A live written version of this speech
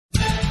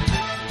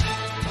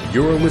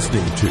You're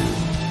listening to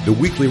the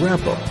weekly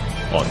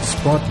wrap-up on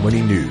Sprott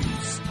Money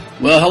News.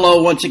 Well,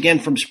 hello once again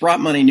from Sprott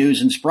Money News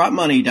and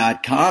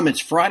SprottMoney.com. It's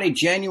Friday,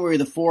 January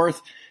the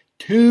 4th,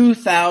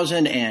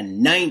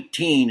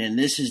 2019, and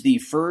this is the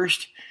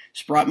first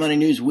Sprott Money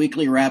News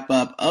weekly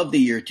wrap-up of the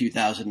year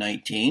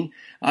 2019.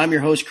 I'm your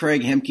host,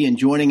 Craig Hemke, and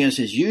joining us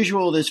as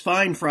usual this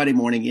fine Friday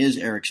morning is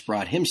Eric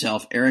Sprott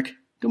himself. Eric,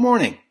 good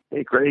morning.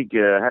 Hey, Craig,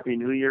 Happy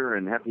New Year,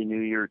 and Happy New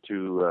Year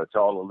to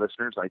all the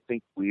listeners. I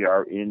think we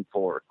are in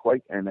for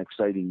quite an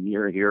exciting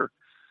year here,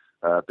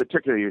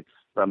 particularly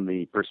from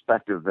the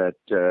perspective that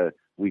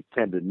we've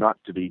tended not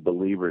to be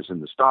believers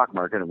in the stock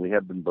market, and we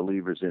have been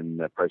believers in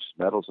precious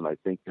metals, and I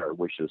think our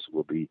wishes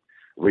will be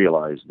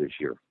realized this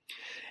year.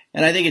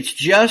 And I think it's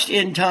just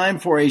in time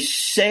for a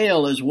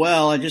sale as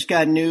well. I just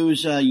got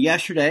news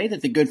yesterday that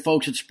the good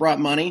folks at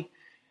Sprott Money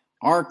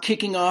are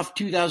kicking off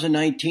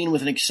 2019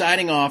 with an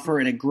exciting offer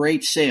and a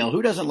great sale.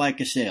 Who doesn't like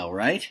a sale,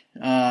 right?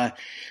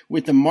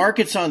 With the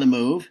markets on the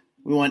move,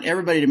 we want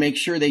everybody to make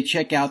sure they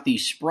check out the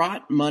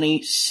Sprott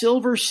Money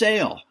Silver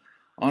Sale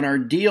on our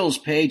deals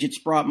page at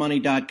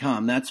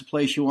SprottMoney.com. That's the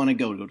place you want to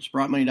go. Go to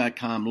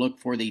SprottMoney.com, look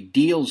for the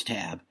deals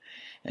tab,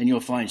 and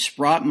you'll find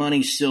Sprott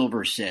Money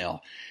Silver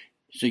Sale.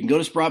 So you can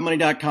go to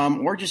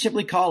SprottMoney.com or just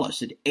simply call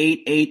us at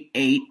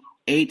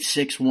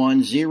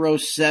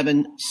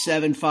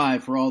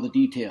 888-861-0775 for all the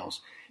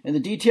details. And the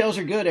details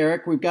are good,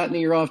 Eric. We've gotten the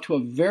year off to a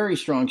very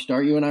strong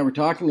start. You and I were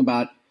talking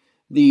about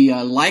the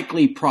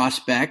likely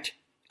prospect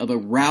of a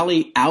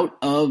rally out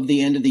of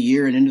the end of the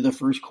year and into the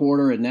first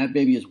quarter, and that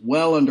baby is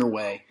well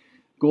underway.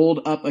 Gold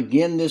up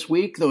again this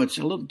week, though it's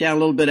down a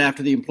little bit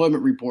after the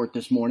employment report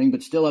this morning,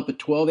 but still up at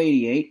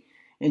 $12.88.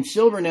 And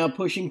silver now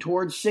pushing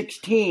towards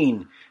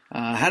 16.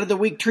 How did the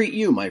week treat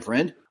you, my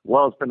friend?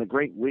 Well, it's been a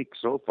great week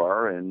so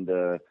far, and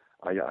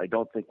I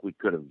don't think we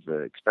could have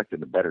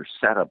expected a better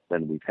setup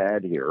than we've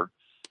had here.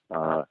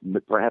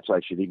 Perhaps I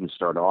should even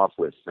start off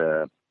with,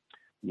 an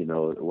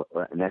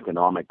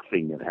economic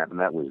thing that happened.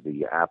 That was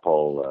the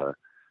Apple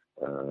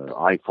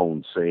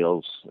iPhone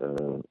sales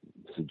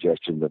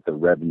suggestion that the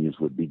revenues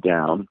would be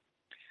down.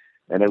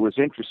 And it was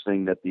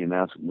interesting that the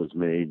announcement was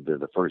made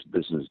the first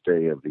business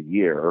day of the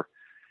year.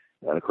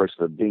 And of course,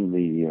 being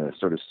the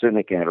sort of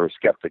cynic or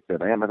skeptic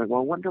that I am, I think,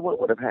 well, I wonder what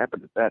would have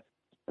happened if that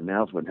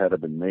announcement had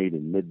been made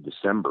in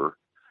mid-December,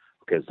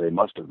 because they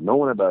must have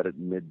known about it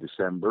in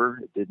mid-December.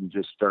 It didn't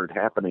just start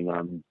happening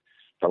on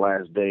the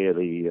last day of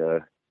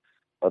the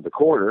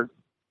quarter.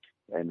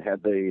 And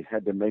had they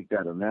had to make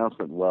that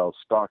announcement while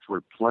stocks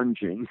were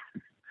plunging,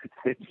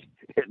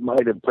 it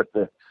might have put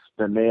the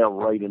nail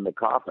right in the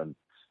coffin.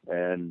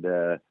 And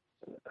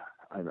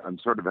I'm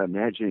sort of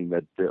imagining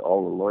that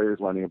all the lawyers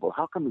lining up, well,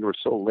 how come you were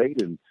so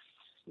late in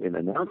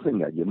announcing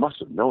that? You must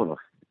have known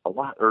a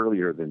lot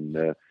earlier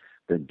than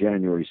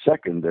January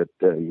 2nd that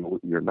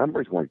your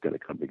numbers weren't going to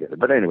come together.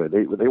 But anyway,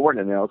 they weren't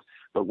announced.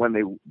 But when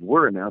they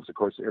were announced, of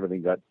course,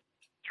 everything got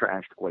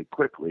trashed quite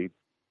quickly.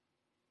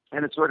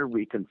 And it sort of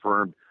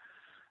reconfirmed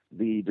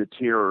the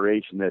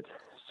deterioration that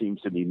seems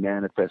to be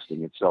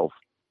manifesting itself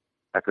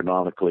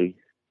economically.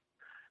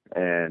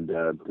 And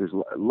there's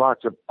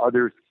lots of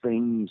other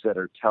things that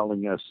are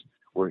telling us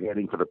we're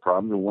heading for the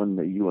problem. The one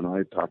that you and I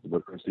have talked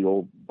about is the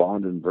old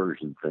bond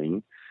inversion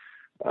thing,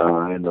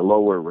 and the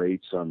lower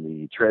rates on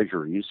the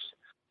treasuries,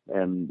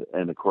 and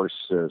of course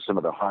some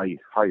of the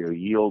higher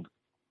yield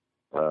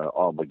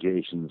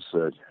obligations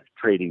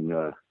trading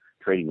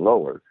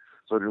lower.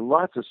 So there are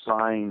lots of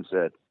signs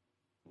that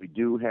we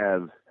do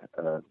have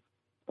a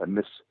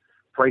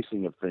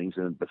mispricing of things,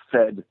 and the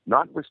Fed,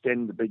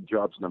 notwithstanding the big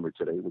jobs number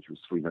today, which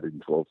was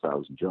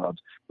 312,000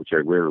 jobs, which I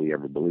rarely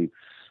ever believe,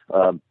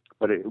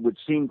 but it would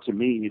seem to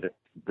me that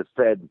the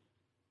Fed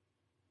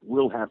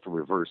will have to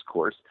reverse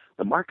course.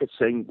 The market's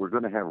saying we're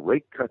going to have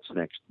rate cuts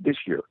this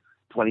year,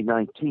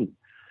 2019.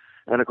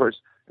 And of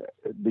course,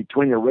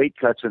 between the rate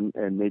cuts and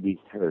maybe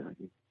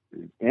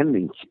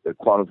ending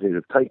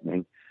quantitative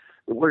tightening,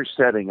 we're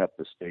setting up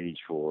the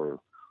stage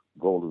for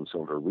gold and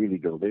silver really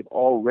go. They've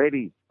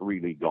already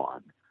really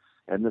gone.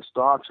 And the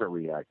stocks are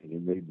reacting,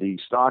 and the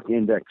stock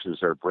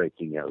indexes are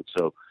breaking out.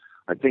 So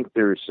I think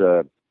there's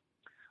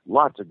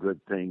lots of good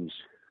things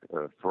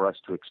for us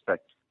to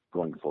expect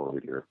going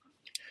forward here.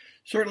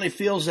 Certainly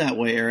feels that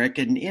way, Eric.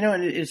 And,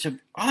 it's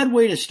an odd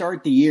way to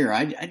start the year.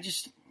 I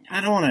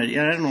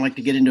don't like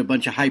to get into a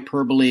bunch of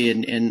hyperbole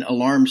and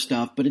alarm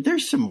stuff, but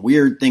there's some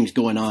weird things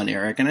going on,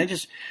 Eric. And I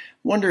just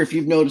wonder if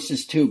you've noticed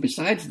this too,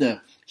 besides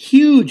the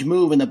huge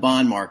move in the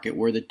bond market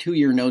where the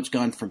 2-year note's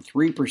gone from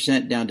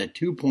 3% down to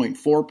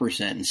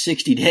 2.4% in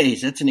 60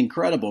 days. That's an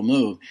incredible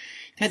move.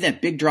 Had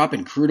that big drop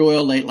in crude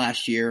oil late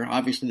last year.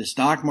 Obviously, the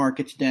stock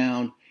market's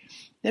down.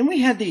 Then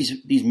we had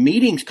these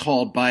meetings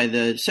called by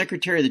the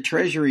Secretary of the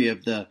Treasury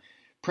of the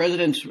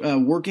President's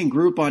working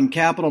group on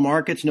capital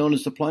markets, known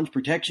as the Plunge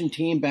Protection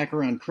Team, back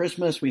around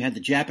Christmas. We had the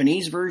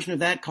Japanese version of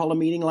that call a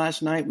meeting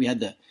last night. We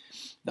had the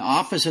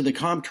Office of the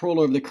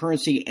Comptroller of the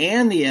Currency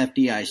and the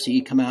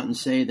FDIC come out and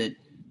say that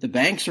the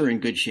banks are in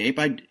good shape.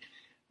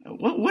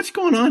 What's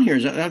going on here?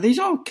 Are these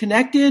all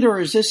connected,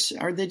 or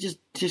are they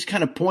just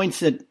kind of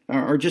points that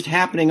are just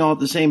happening all at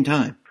the same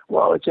time?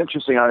 Well, it's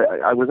interesting.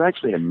 I was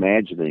actually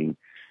imagining,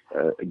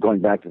 going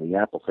back to the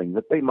Apple thing,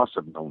 that they must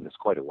have known this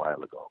quite a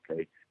while ago,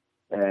 okay?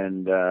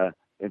 And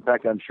in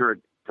fact, I'm sure it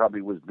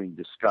probably was being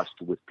discussed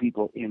with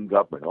people in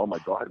government. Oh, my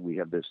God, we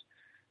have this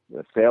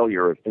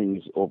failure of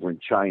things over in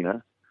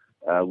China.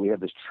 We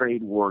have this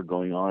trade war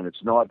going on.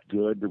 It's not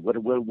good. What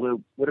are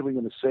we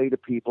going to say to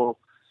people?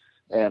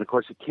 And, of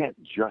course, it can't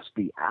just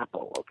be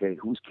Apple, okay?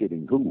 Who's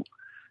kidding who?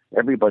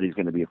 Everybody's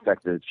going to be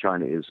affected if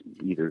China is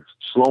either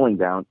slowing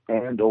down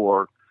and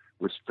or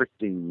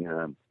restricting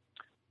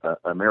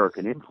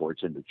American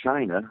imports into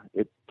China.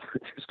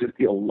 There's going to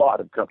be a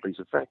lot of companies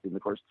affected. And,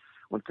 of course,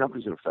 when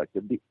companies are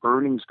affected, the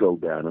earnings go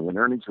down. And when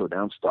earnings go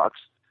down, stocks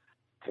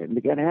tend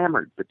to get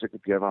hammered, particularly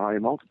if you have a high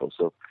multiple.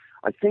 So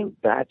I think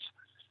that's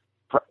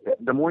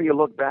the more you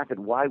look back at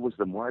why was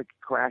the market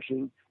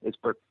crashing, it's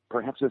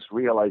perhaps this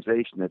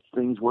realization that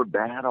things were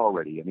bad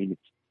already. I mean,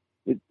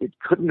 it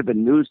couldn't have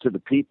been news to the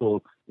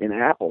people in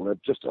Apple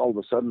that just all of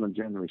a sudden on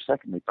January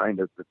 2nd they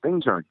find out that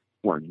things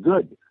weren't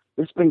good.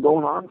 This has been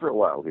going on for a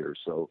while here,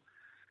 so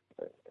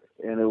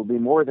and it will be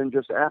more than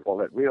just Apple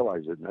that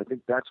realizes it. And I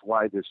think that's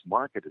why this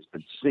market has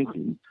been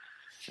sinking,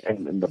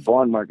 and the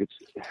bond market's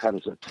had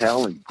its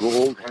tell, and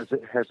gold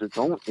has its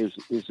own is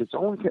its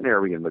own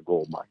canary in the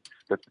gold mine.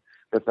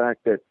 The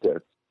fact that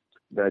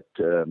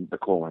the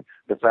coal mine,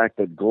 the fact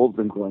that gold's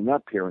been going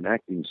up here and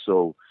acting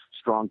so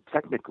strong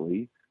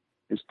technically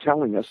is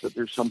telling us that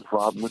there's some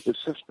problem with the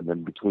system.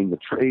 And between the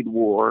trade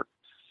war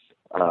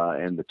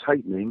and the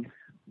tightening,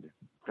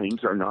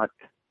 things are not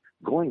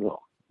going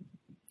well.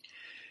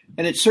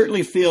 And it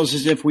certainly feels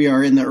as if we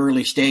are in the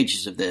early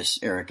stages of this,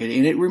 Eric. And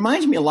it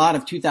reminds me a lot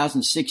of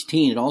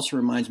 2016. It also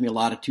reminds me a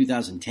lot of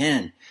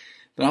 2010.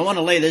 But I want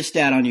to lay this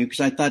stat on you because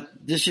I thought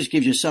this just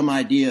gives you some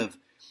idea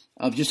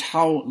of just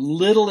how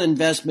little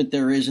investment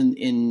there is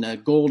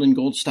in gold and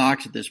gold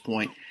stocks at this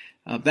point.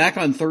 Back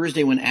on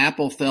Thursday when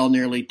Apple fell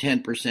nearly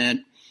 10%,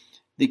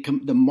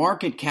 the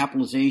market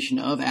capitalization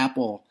of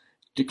Apple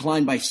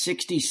declined by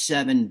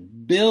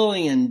 $67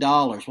 billion.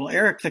 Well,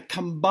 Eric, the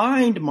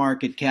combined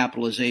market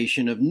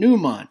capitalization of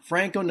Newmont,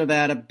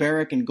 Franco-Nevada,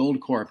 Barrick, and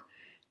Goldcorp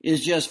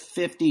is just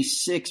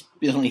 $56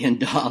 billion.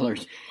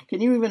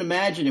 Can you even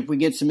imagine if we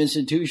get some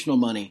institutional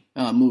money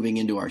moving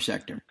into our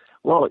sector?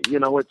 Well,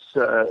 it's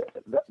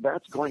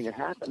that's going to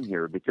happen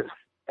here because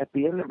at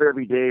the end of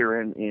every day or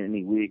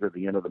any week or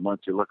the end of the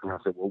month, you look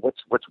around and say, well,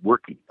 what's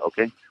working?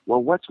 Okay.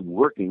 Well, what's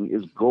working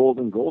is gold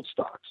and gold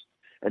stocks.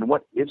 And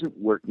what isn't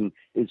working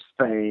is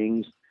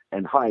FANGs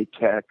and high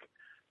tech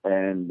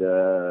and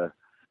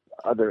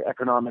other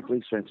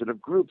economically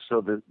sensitive groups.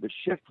 So the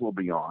shift will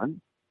be on.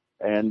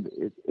 And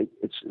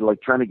it's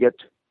like trying to get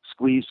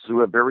squeezed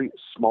through a very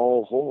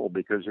small hole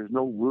because there's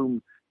no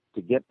room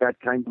to get that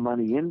kind of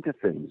money into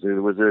things.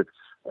 There was a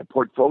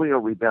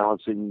portfolio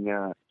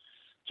rebalancing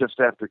just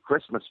after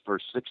Christmas for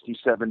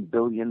 $67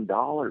 billion,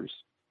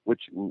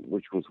 which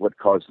was what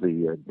caused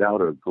the Dow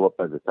to go up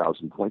by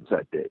 1,000 points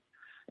that day.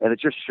 And it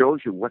just shows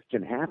you what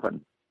can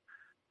happen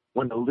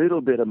when a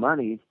little bit of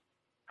money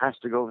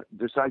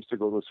decides to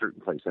go to a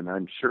certain place. And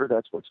I'm sure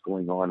that's what's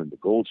going on in the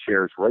gold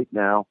shares right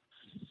now.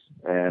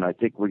 And I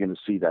think we're going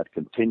to see that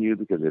continue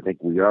because I think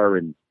we are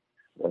in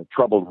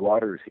troubled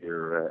waters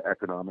here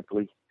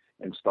economically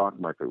and stock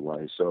market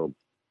wise. So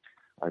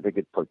I think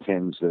it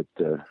portends that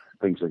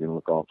things are going to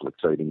look awful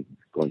exciting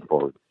going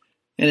forward.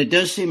 And it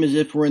does seem as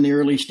if we're in the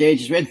early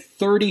stages. We had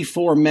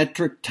 34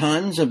 metric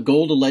tons of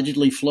gold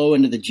allegedly flow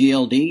into the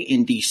GLD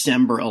in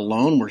December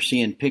alone. We're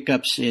seeing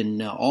pickups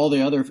in all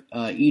the other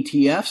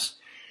ETFs.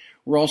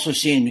 We're also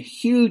seeing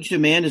huge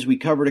demand, as we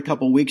covered a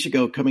couple of weeks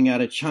ago, coming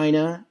out of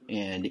China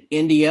and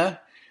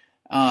India.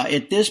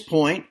 At this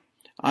point,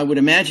 I would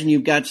imagine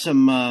you've got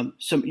some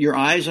your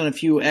eyes on a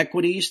few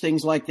equities,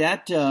 things like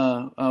that.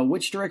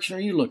 Which direction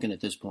are you looking at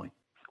this point?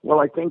 Well,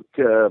 I think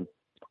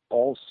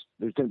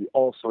there's going to be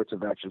all sorts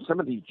of action.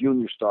 Some of these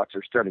junior stocks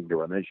are starting to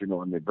run, as you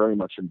know, and they're very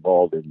much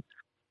involved in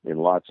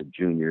lots of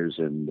juniors.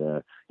 And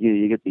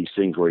you get these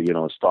things where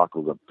a stock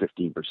will go up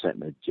 15%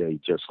 in a day,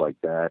 just like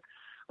that.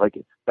 Like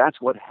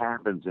that's what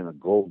happens in a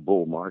gold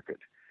bull market,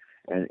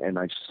 and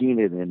I've seen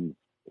it in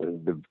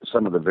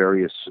some of the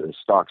various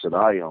stocks that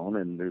I own,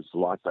 and there's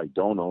lots I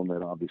don't own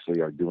that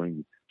obviously are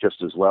doing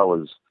just as well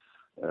as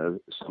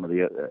some of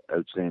the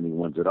outstanding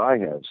ones that I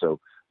have. So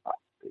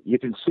you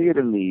can see it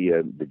in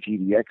the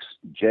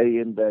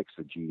GDXJ index,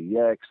 the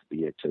GDX,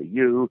 the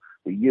XAU,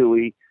 the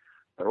UE.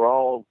 They're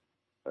all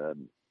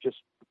just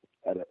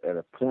at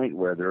a point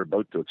where they're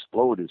about to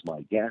explode, is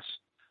my guess.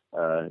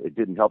 It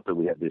didn't help that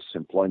we had this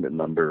employment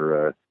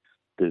number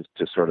to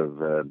sort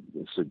of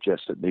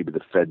suggest that maybe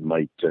the Fed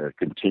might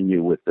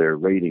continue with their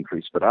rate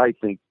increase. But I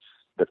think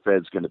the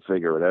Fed's going to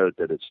figure it out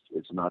that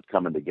it's not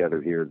coming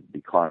together here. The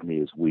economy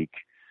is weak,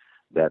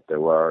 that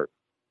there are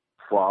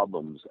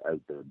problems out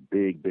there,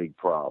 big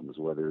problems,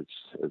 whether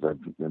it's, as I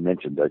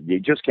mentioned, that you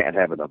just can't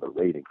have another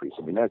rate increase.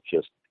 I mean, that's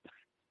just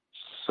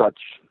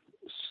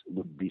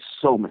would be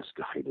so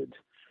misguided.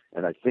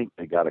 And I think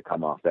they got to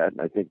come off that.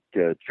 And I think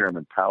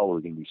Chairman Powell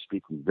is going to be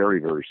speaking very,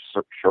 very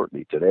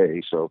shortly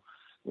today. So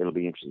it'll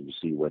be interesting to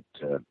see what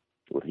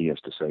what he has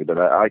to say. But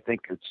I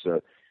think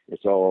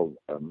it's all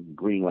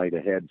green light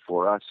ahead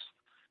for us.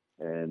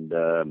 And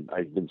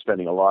I've been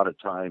spending a lot of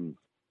time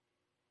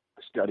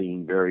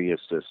studying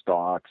various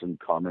stocks and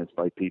comments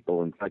by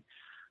people. In fact,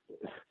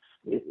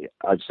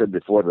 I've said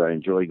before that I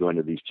enjoy going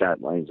to these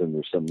chat lines, and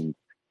there's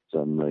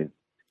some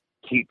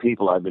key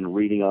people I've been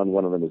reading on.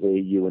 One of them is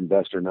AU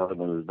Investor, another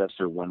one is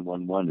Investor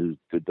 111,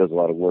 who does a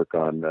lot of work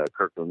on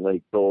Kirkland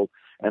Lake Gold.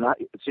 And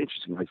it's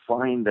interesting. I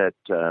find that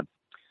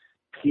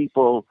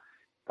people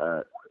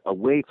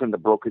away from the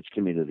brokerage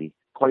community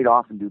quite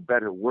often do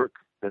better work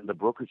than the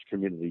brokerage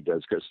community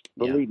does, because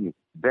believe me,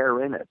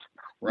 they're in it.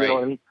 Right. You know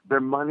what I mean?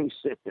 Their money's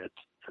in it.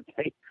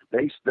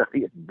 They study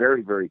it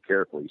very, very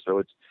carefully.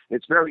 So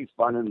it's very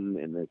fun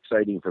and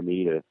exciting for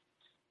me to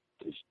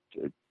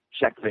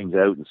check things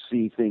out and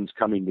see things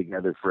coming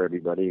together for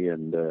everybody.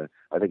 And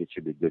I think it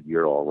should be a good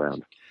year all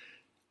around.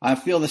 I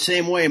feel the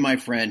same way, my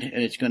friend,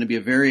 and it's going to be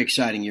a very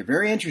exciting year,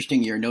 very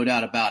interesting year, no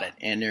doubt about it.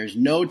 And there's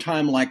no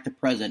time like the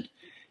present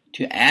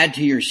to add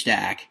to your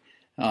stack.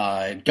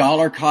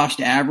 Dollar cost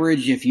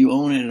average, if you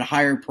own it at a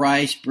higher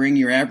price, bring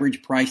your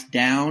average price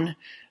down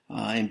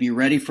and be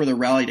ready for the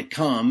rally to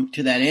come.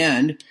 To that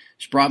end,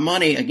 Sprott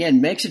Money, again,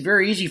 makes it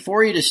very easy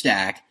for you to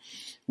stack,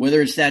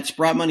 whether it's that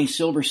Sprott Money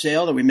silver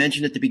sale that we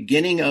mentioned at the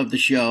beginning of the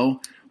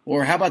show,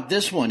 or how about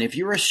this one? If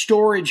you're a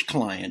storage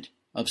client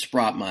of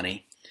Sprott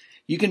Money,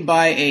 you can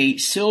buy a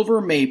silver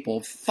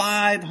maple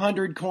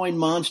 500 coin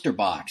monster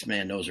box.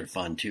 Man, those are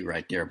fun too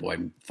right there, boy.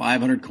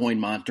 500 coin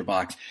monster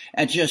box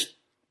at just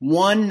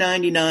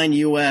 $199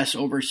 US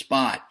over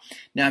spot.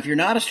 Now, if you're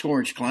not a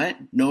storage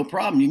client, no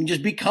problem. You can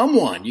just become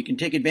one. You can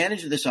take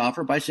advantage of this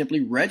offer by simply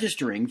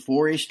registering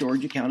for a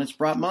storage account at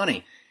Sprott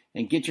Money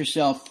and get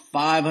yourself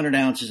 500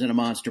 ounces in a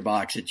monster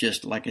box at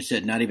just, like I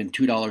said, not even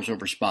 $2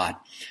 over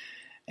spot.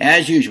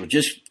 As usual,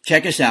 just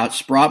check us out,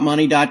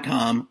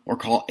 sprottmoney.com, or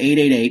call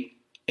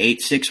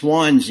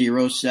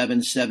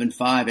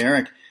 888-861-0775.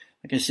 Eric,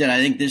 like I said,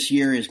 I think this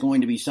year is going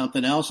to be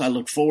something else. I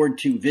look forward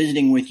to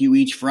visiting with you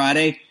each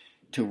Friday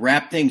to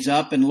wrap things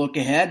up and look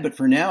ahead. But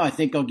for now, I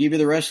think I'll give you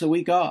the rest of the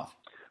week off.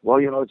 Well,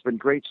 it's been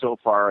great so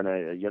far. And,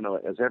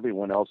 as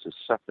everyone else is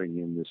suffering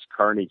in this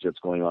carnage that's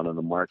going on in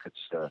the markets,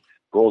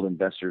 gold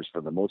investors, for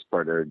the most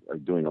part, are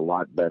doing a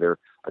lot better.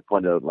 I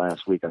pointed out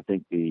last week, I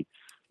think the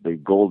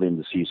gold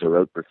indices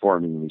are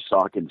outperforming the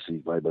stock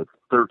indices by about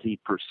 30%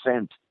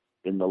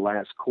 in the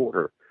last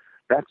quarter.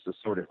 That's the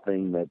sort of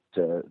thing that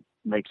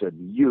makes a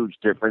huge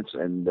difference.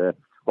 And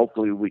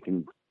hopefully we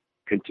can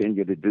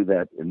continue to do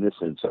that in this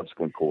and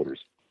subsequent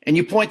quarters. And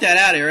you point that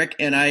out, Eric,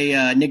 and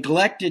I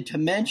neglected to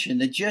mention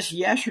that just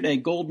yesterday,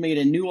 gold made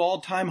a new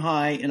all-time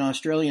high in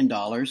Australian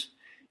dollars.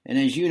 And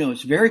as you know,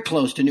 it's very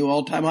close to new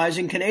all-time highs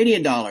in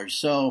Canadian dollars.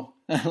 So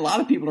a lot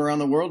of people around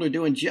the world are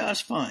doing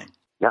just fine.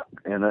 Yeah,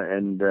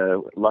 and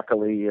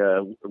luckily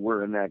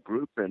we're in that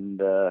group,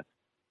 and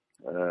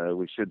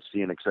we should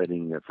see an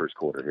exciting first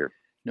quarter here.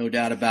 No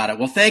doubt about it.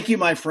 Well, thank you,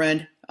 my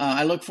friend.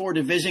 I look forward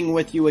to visiting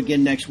with you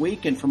again next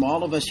week. And from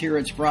all of us here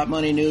at Sprott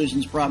Money News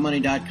and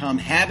SprottMoney.com,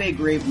 have a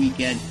great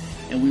weekend,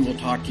 and we will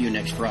talk to you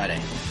next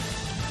Friday.